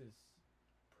this is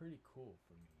pretty cool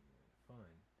for me, fun.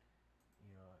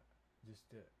 You know, just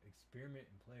to experiment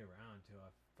and play around till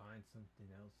I find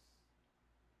something else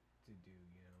to do.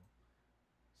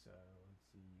 So let's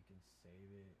see, you can save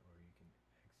it or you can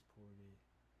export it.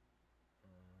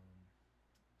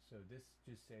 So this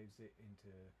just saves it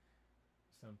into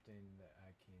something that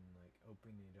I can like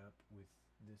open it up with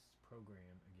this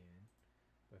program again.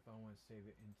 But if I want to save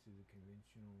it into the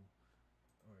conventional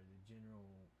or the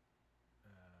general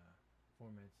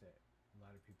formats that a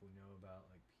lot of people know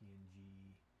about, like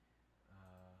PNG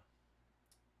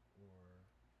or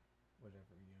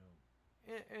whatever,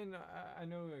 And I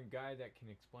know a guy that can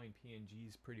explain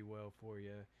PNGs pretty well for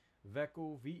you.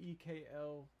 Vekel,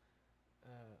 VEKL,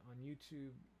 on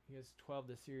YouTube. He has 12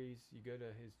 the series. You go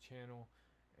to his channel,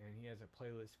 and he has a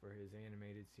playlist for his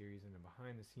animated series and a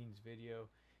behind-the-scenes video.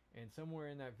 And somewhere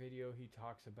in that video, he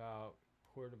talks about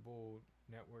portable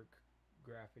network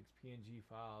graphics, PNG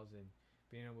files, and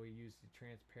being able to use the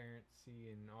transparency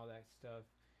and all that stuff.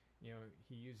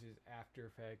 He uses After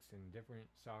Effects and different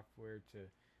software to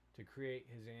create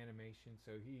his animation.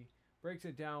 So he breaks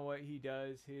it down what he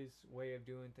does, his way of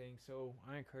doing things. So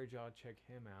I encourage y'all to check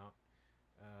him out.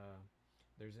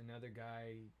 There's another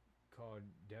guy called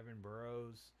Devin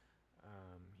Burrows.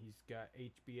 He's got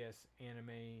HBS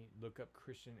anime. Look up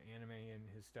Christian anime, and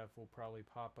his stuff will probably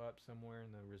pop up somewhere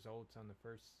in the results on the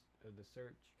first of the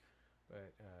search.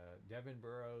 But Devin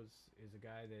Burrows is a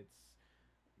guy that's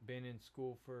been in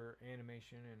school for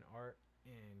animation and art,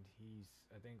 and he's,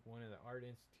 I think, one of the art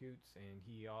institutes, and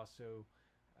he also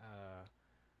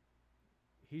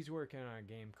he's working on a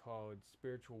game called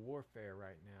Spiritual Warfare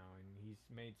right now, and he's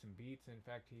made some beats. In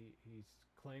fact, he's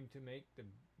claimed to make the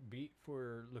beat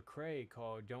for Lecrae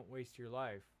called "Don't Waste Your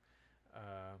Life."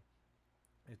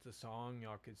 It's a song.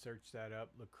 Y'all could search that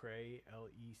up. Lecrae,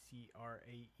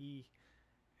 Lecrae,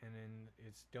 and then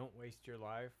it's "Don't Waste Your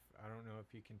Life." I don't know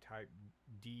if you can type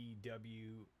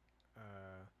DW.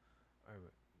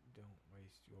 Don't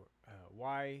waste your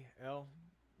YL.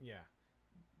 Yeah,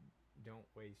 don't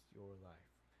waste your life.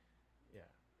 Yeah,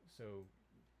 so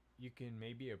you can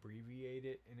maybe abbreviate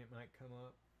it and it might come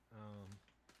up.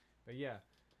 But yeah,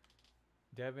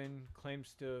 Devin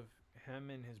claims to him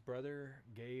and his brother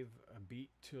gave a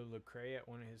beat to Lecrae at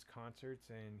one of his concerts,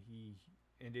 and he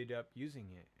ended up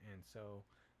using it. And so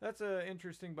that's a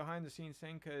interesting behind the scenes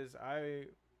thing, because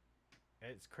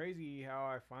it's crazy how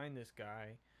I find this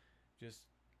guy just,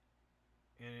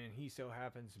 and he so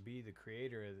happens to be the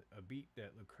creator of a beat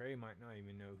that Lecrae might not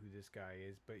even know who this guy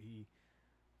is, but he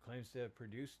claims to have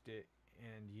produced it.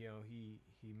 And he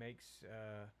makes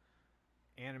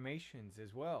animations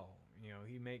as well.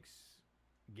 He makes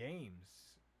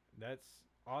games. That's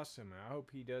awesome. I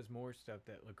hope he does more stuff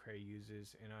that Lecrae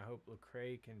uses, and I hope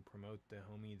Lecrae can promote the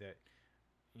homie that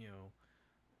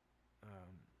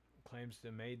claims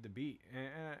to made the beat.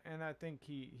 And I think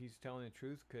he's telling the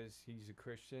truth, because he's a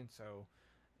Christian. So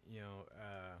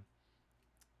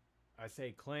I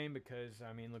say claim because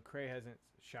Lecrae hasn't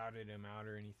shouted him out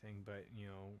or anything, but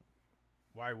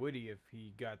why would he if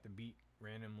he got the beat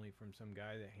randomly from some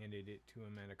guy that handed it to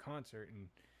him at a concert? And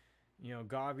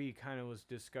Gavi kind of was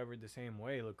discovered the same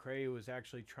way. Lecrae was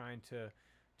actually trying to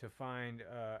find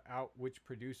out which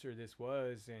producer this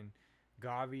was, and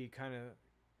Gavi kind of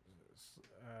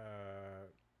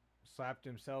slapped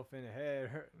himself in the head,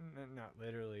 not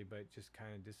literally, but just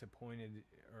kind of disappointed,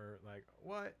 or like,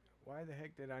 what why the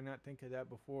heck did I not think of that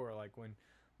before? Like when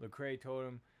Lecrae told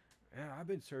him, I've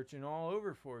been searching all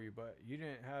over for you, but you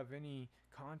didn't have any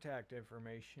contact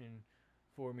information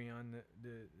for me on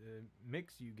the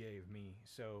mix you gave me.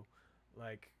 So,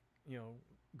 like, you know,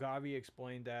 Gavi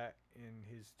explained that in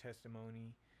his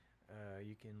testimony.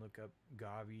 You can look up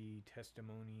Gavi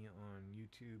testimony on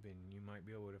YouTube, and you might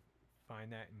be able to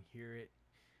find that and hear it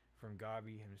from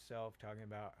Gavi himself, talking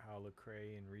about how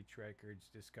Lecrae and Reach Records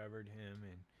discovered him,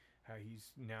 and how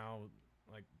he's now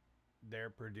like their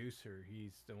producer.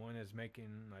 He's the one that's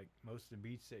making like most of the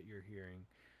beats that you're hearing.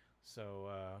 So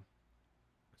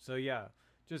yeah,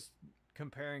 just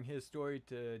comparing his story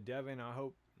to Devin, I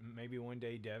hope maybe one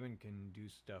day Devin can do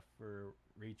stuff for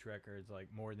Reach Records, like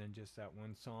more than just that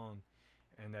one song,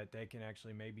 and that they can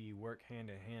actually maybe work hand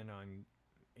in hand on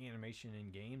animation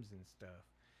in games and stuff.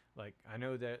 Like I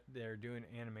know that they're doing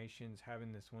animations,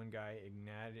 having this one guy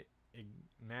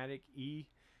Ignatic E.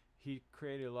 He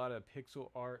created a lot of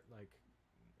pixel art, like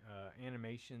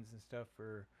animations and stuff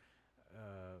for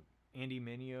Andy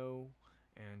Mineo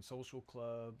and Social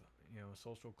Club,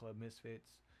 Social Club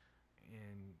Misfits,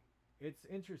 and it's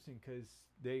interesting because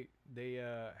they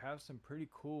have some pretty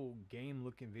cool game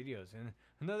looking videos. And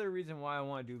another reason why I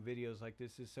want to do videos like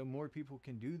this is so more people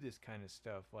can do this kind of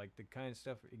stuff, like the kind of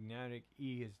stuff Ignatic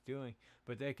E is doing,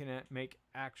 but they can make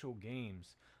actual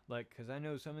games. Like, because I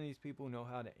know some of these people know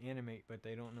how to animate, but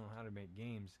they don't know how to make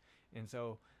games, and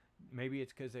so maybe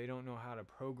it's because they don't know how to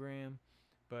program,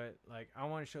 but like I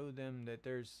want to show them that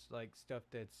there's like stuff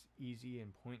that's easy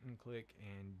and point and click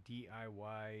and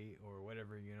DIY or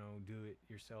whatever, do it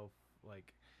yourself,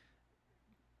 like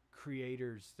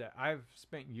creators that I've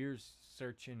spent years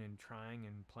searching and trying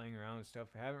and playing around with stuff.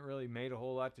 I haven't really made a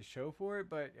whole lot to show for it,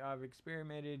 but I've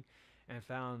experimented and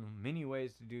found many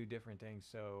ways to do different things.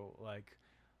 So like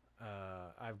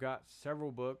I've got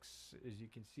several books, as you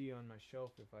can see on my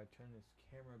shelf. If I turn this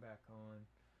camera back on,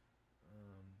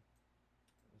 um,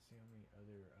 let's see how many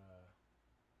other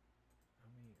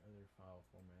file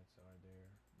formats are there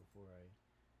before I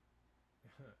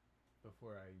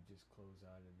before I just close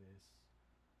out of this.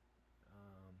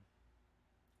 Um,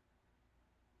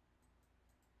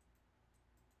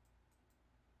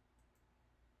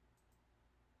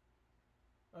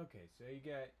 okay, so you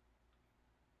got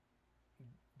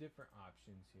different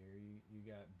options here. You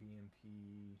got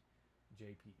BMP,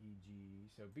 JPEG.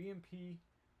 So BMP,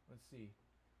 let's see,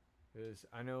 because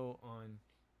I know on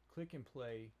Click and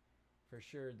Play for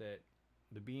sure that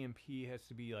the BMP has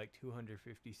to be like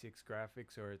 256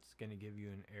 graphics or it's going to give you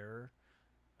an error.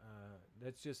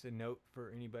 That's just a note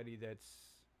for anybody that's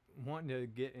wanting to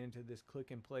get into this Click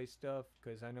and Play stuff,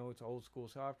 because I know it's old school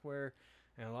software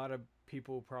and a lot of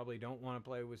people probably don't want to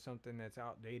play with something that's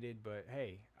outdated. But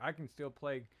hey, I can still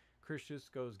play Chris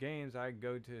Cisco's games. I can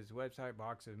go to his website,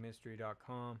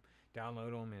 boxofmystery.com,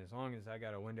 download them, and as long as I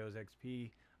got a Windows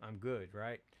XP, I'm good,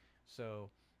 right?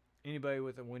 So anybody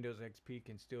with a Windows XP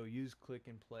can still use Click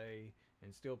and Play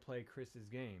and still play Chris's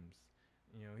games.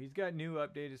 He's got new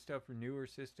updated stuff for newer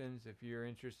systems if you're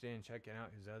interested in checking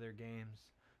out his other games.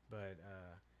 But,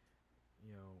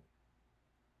 you know,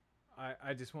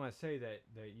 I just want to say that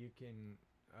you can,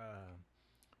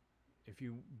 if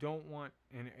you don't want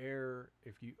an error,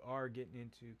 if you are getting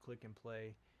into Click and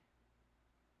Play,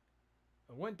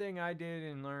 one thing I did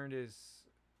and learned is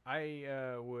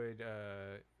I would,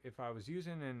 if I was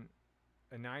using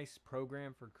a nice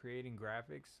program for creating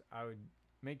graphics, I would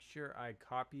make sure I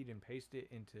copied and pasted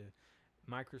it into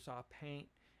Microsoft Paint,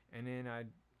 and then I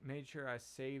made sure I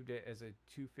saved it as a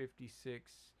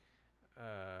 256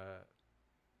 uh,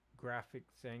 graphic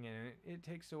thing, and it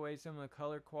takes away some of the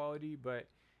color quality, but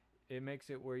it makes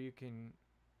it where you can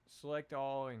select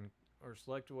all and or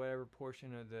select whatever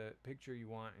portion of the picture you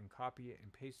want and copy it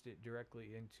and paste it directly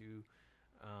into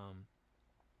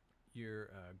your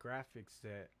graphics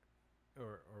that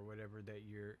or whatever that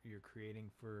you're creating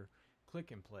for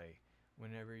Click and Play.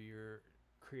 Whenever you're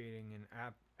creating an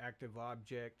active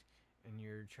object and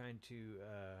you're trying to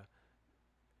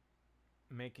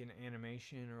make an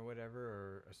animation or whatever,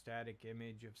 or a static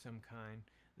image of some kind,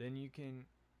 then you can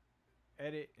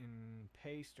edit and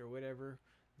paste or whatever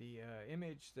the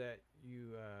image that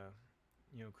you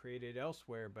created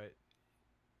elsewhere. But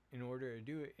in order to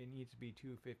do it, it needs to be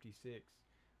 256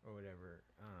 or whatever.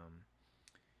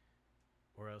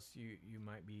 Or else you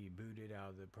might be booted out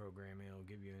of the program and it'll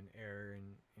give you an error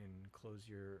and close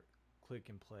your Click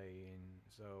and Play. And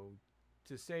so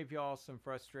to save y'all some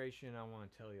frustration, I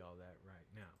want to tell y'all that right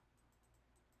now.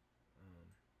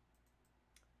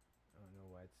 I don't know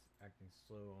why it's acting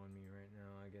slow on me right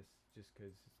now. I guess just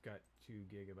because it's got 2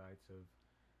 gigabytes of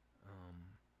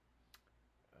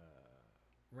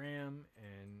RAM,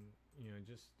 and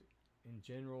just in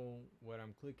general, what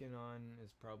I'm clicking on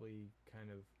is probably kind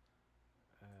of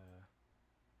uh,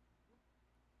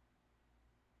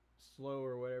 slow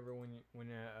or whatever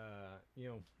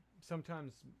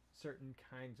sometimes certain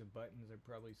kinds of buttons are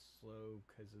probably slow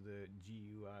because of the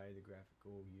GUI, the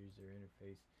graphical user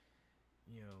interface.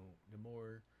 The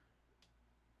more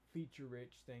feature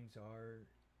rich things are,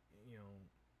 you know,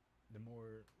 the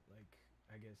more, like,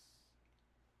 I guess,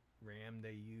 RAM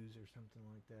they use or something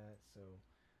like that. So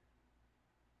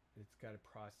it's got to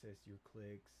process your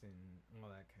clicks and all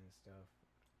that kind of stuff.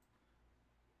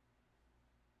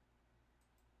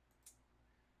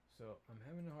 So I'm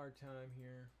having a hard time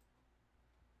here.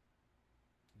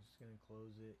 I'm just gonna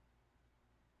close it.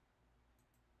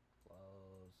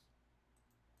 Close.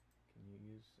 Can you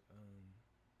use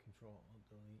Control Alt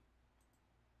Delete?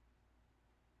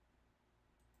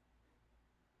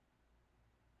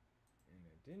 And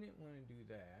I didn't want to do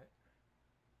that.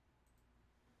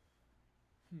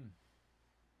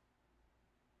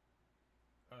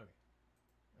 Okay,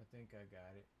 I think I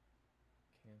got it.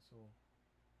 Cancel.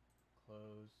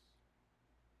 Close.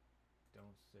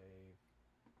 Don't save.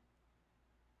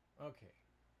 Okay.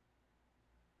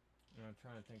 And I'm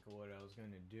trying to think of what I was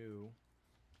gonna do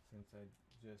since I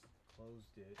just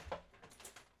closed it.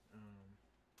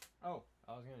 Oh,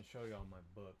 I was gonna show y'all my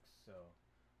books. So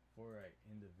before I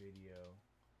end the video,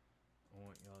 I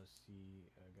want y'all to see.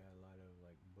 I got a lot of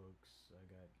like books. I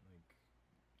got like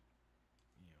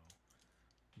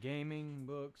gaming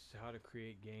books, how to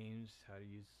create games, how to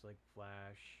use like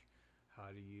Flash, how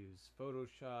to use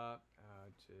Photoshop, how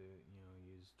to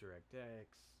use DirectX,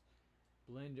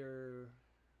 Blender,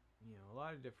 a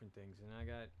lot of different things. And I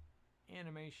got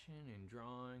animation and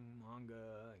drawing,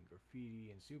 manga and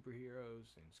graffiti and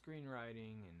superheroes and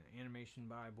screenwriting and the animation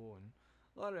Bible and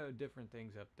a lot of different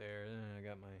things up there. And then I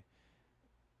got my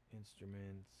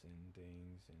instruments and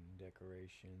things and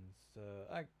decorations.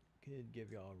 I could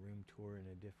give y'all a room tour in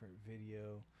a different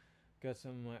video. Got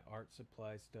some of my art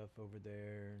supply stuff over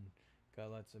there, and got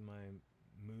lots of my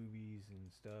movies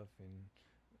and stuff, and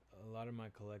a lot of my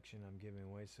collection I'm giving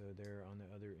away. So they're on the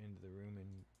other end of the room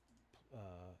in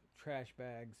trash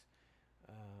bags,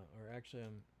 or actually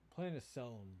I'm planning to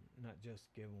sell them, not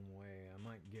just give them away. I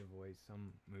might give away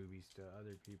some movies to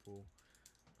other people,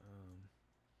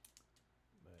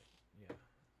 but yeah.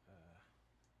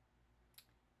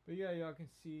 But yeah, y'all can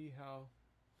see how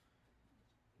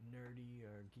nerdy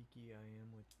or geeky I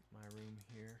am with my room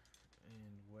here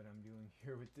and what I'm doing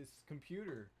here with this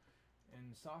computer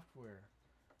and software.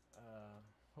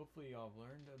 Hopefully y'all have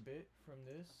learned a bit from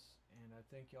this, and I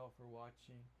thank y'all for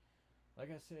watching.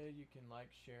 Like I said, you can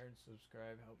like, share, and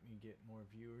subscribe. Help me get more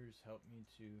viewers. Help me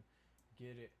to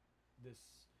get this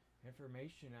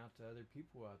information out to other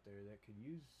people out there that could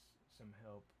use some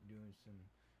help doing some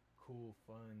cool,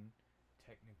 fun,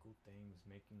 technical things,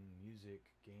 making music,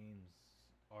 games,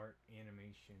 art,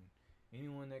 animation.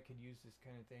 Anyone that could use this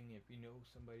kind of thing. If you know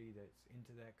somebody that's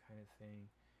into that kind of thing,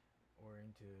 or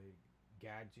into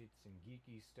gadgets and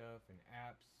geeky stuff and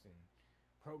apps and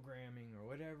programming or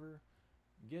whatever,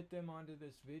 get them onto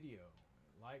this video.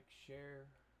 Like, share,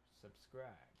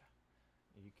 subscribe.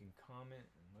 You can comment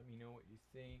and let me know what you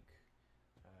think.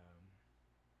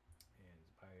 And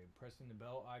by pressing the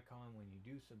bell icon when you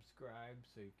do subscribe,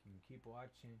 so you can keep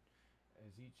watching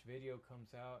as each video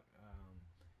comes out.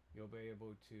 You'll be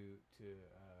able to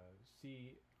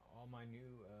see all my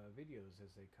new videos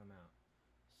as they come out.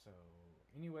 So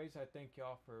anyways, I thank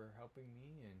y'all for helping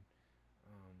me, and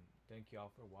thank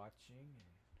y'all for watching,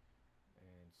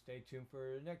 and stay tuned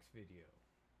for the next video.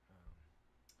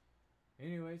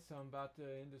 Anyway, so I'm about to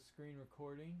end the screen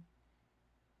recording.